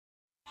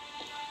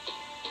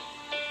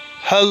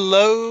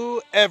Hello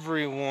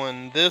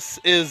everyone, this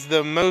is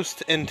the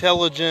most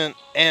intelligent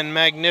and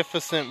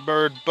magnificent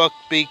bird,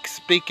 Buckbeak,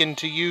 speaking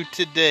to you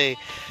today.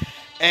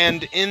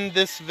 And in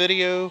this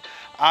video,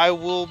 I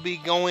will be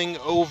going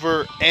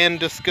over and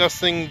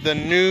discussing the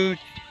new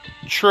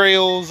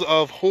Trails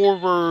of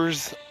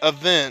Horrors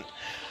event.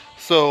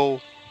 So,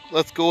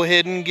 let's go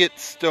ahead and get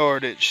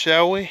started,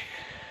 shall we?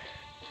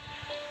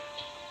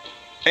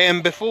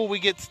 And before we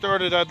get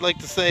started, I'd like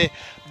to say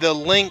the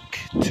link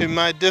to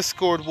my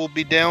Discord will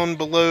be down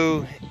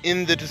below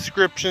in the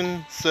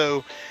description.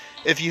 So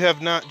if you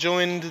have not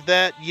joined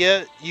that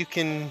yet, you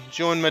can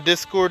join my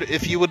Discord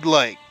if you would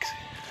like.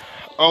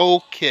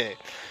 Okay,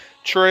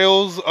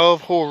 Trails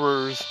of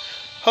Horrors.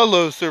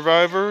 Hello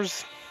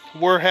survivors.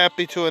 We're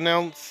happy to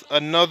announce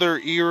another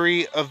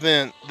eerie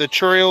event, the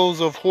Trails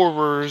of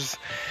Horrors.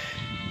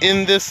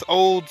 In this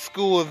old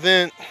school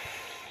event,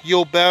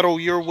 you'll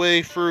battle your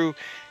way through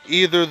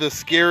either the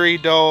Scary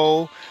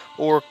Doll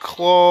or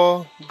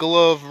Claw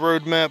Glove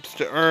roadmaps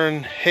to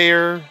earn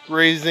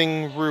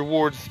hair-raising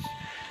rewards.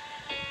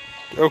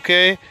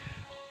 Okay,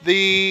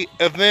 the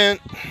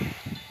event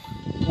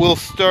will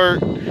start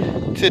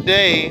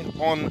today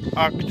on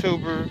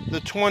October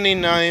the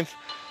 29th,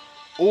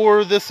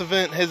 or this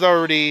event has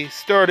already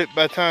started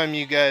by the time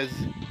you guys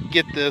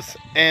get this,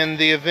 and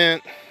the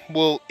event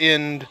will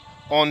end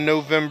on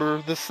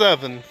November the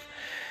 7th.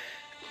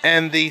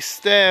 And the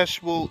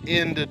stash will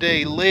end a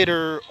day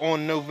later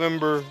on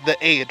November the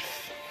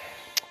 8th.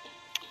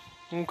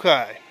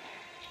 Okay.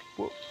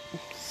 Well,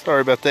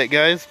 sorry about that,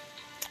 guys.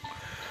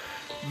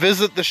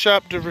 Visit the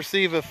shop to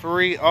receive a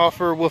free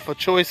offer with a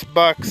choice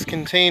box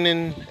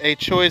containing a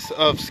choice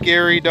of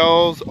Scary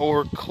Dolls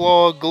or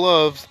Claw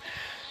Gloves.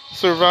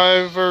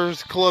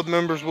 Survivors Club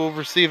members will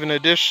receive an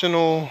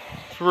additional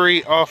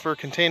free offer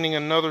containing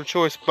another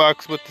choice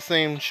box with the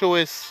same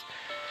choice.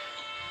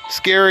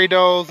 Scary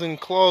Dolls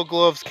and Claw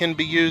Gloves can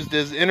be used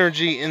as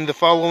energy in the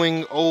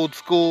following old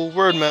school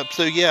roadmap.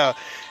 So yeah,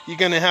 you're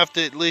going to have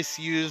to at least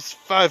use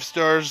 5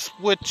 stars,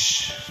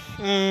 which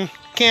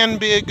can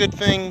be a good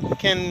thing,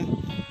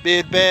 can be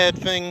a bad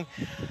thing.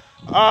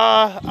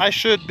 I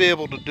should be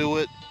able to do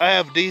it. I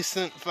have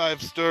decent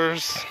 5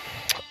 stars.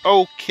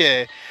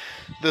 Okay,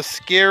 the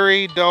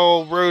Scary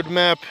Doll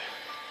roadmap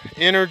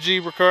energy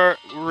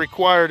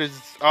required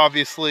is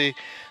obviously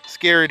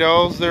Scary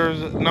Dolls.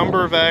 There's a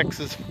number of acts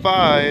is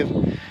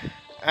 5.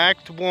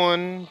 Act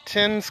 1,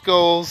 10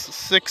 skulls,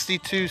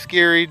 62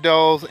 Scary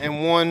Dolls,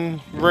 and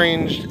 1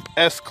 ranged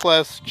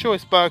S-Class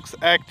choice box.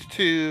 Act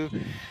 2,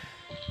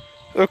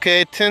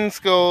 okay, 10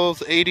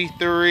 skulls,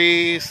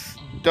 83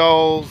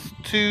 dolls,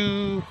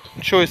 2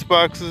 choice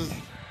boxes.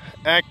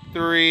 Act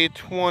 3,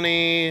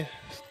 20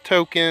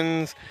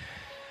 tokens.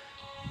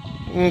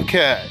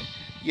 Okay,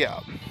 yeah.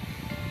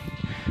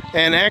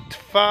 And Act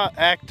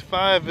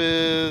 5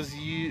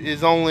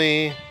 is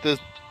only the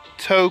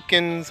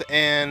tokens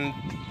and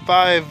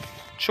 5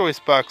 choice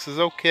boxes,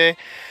 okay?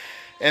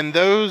 And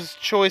those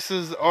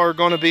choices are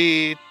going to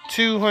be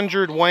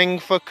 200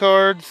 Wangfa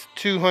cards,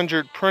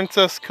 200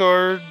 Princess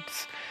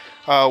cards,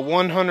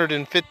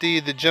 150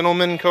 The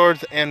Gentleman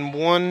cards, and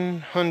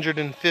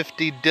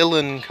 150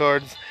 Dylan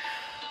cards.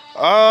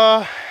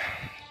 I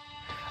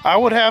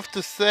would have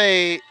to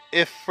say,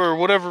 if for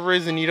whatever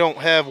reason you don't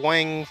have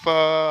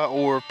Wangfa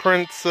or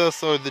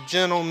Princess or the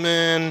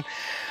Gentleman,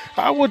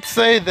 I would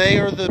say they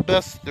are the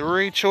best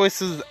 3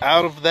 choices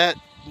out of that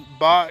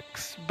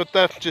box, but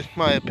that's just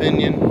my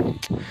opinion.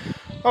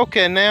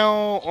 Okay,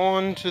 now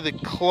on to the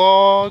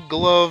Claw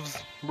Gloves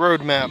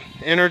roadmap.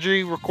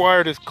 Energy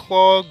required is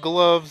Claw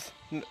Gloves,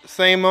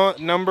 same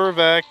number of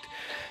acts.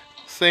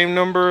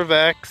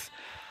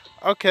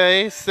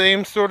 Okay,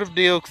 same sort of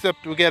deal,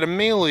 except we got a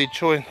melee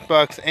choice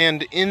box,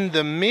 and in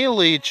the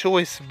melee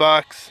choice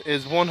box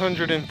is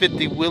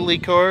 150 Willy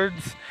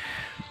cards,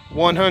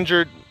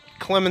 100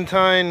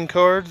 Clementine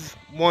cards,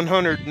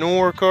 100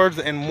 Noir cards,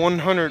 and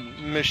 100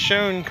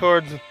 Michonne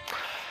cards.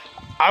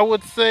 I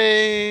would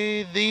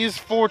say these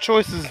 4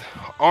 choices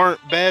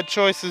aren't bad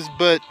choices,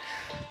 but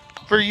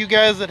for you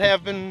guys that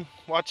have been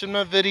watching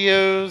my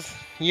videos,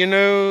 you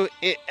know,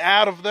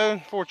 out of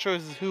those 4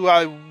 choices, who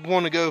I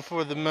want to go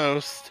for the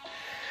most.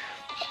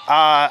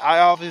 I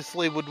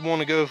obviously would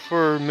want to go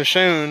for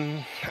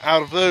Michonne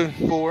out of those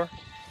 4.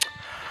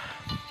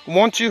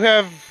 Once you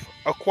have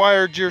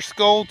acquired your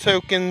skull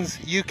tokens,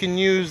 you can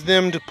use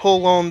them to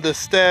pull on the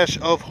Stash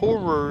of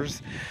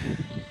Horrors.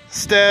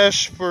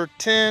 Stash for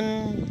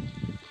 10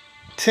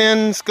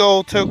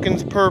 skull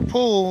tokens per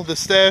pull. The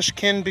stash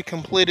can be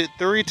completed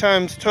 3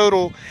 times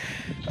total.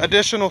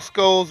 Additional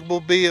skulls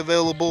will be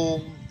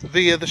available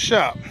via the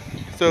shop.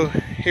 So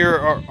here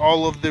are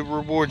all of the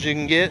rewards you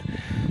can get.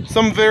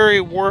 Some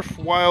very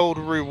worthwhile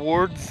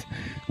rewards.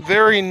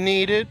 Very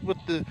needed with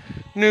the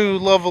new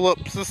level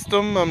up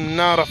system I'm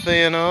not a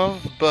fan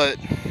of, but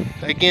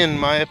again,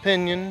 my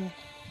opinion.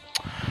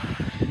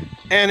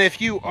 And if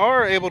you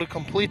are able to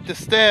complete the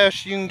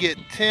stash, you can get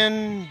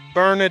 10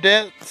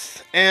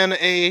 Bernadettes and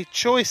a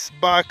choice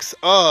box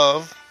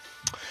of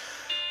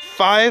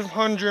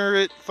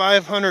 500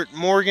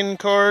 Morgan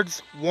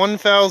cards,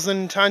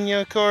 1,000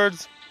 Tanya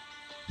cards,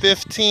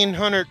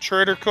 1,500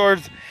 Trader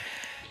cards,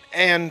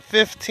 and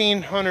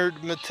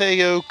 1,500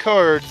 Mateo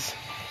cards.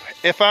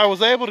 If I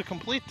was able to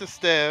complete the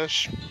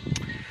stash,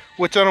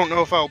 which I don't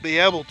know if I'll be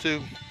able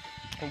to,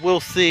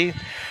 we'll see,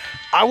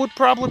 I would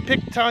probably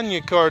pick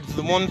Tanya cards,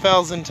 the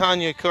 1,000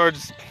 Tanya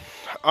cards.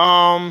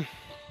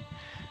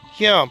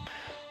 Yeah,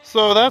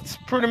 so that's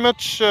pretty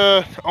much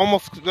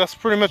that's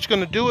pretty much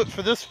going to do it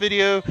for this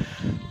video.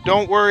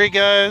 Don't worry,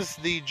 guys,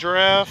 the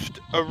draft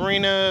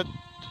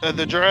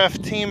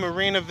team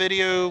arena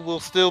video will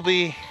still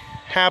be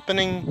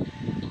happening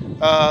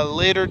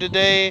later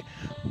today.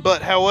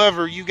 But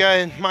however, you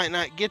guys might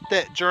not get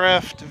that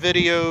draft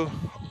video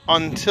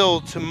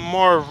until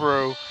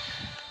tomorrow.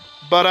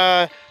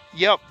 But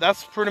yep,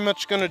 that's pretty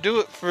much going to do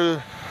it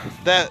for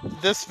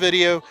this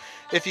video.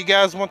 If you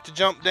guys want to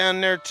jump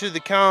down there to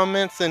the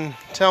comments and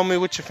tell me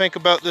what you think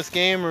about this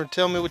game, or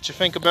tell me what you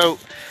think about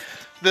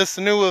this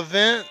new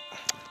event,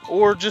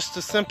 or just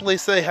to simply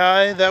say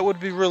hi, that would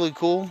be really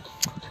cool.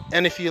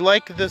 And if you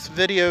like this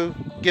video,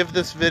 give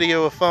this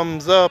video a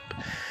thumbs up.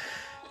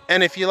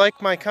 And if you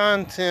like my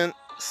content,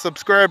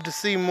 subscribe to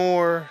see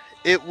more.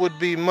 It would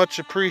be much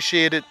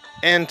appreciated.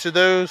 And to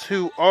those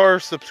who are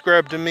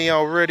subscribed to me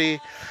already,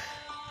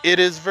 it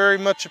is very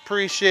much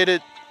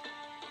appreciated.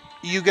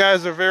 You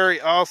guys are very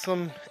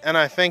awesome, and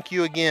I thank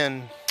you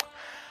again.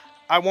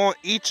 I want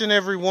each and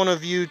every one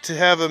of you to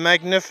have a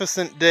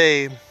magnificent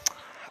day.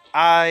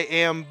 I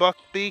am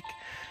Buckbeak,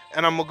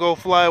 and I'm going to go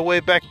fly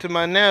away back to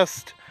my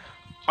nest.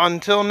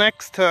 Until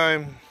next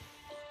time,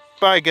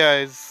 bye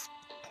guys.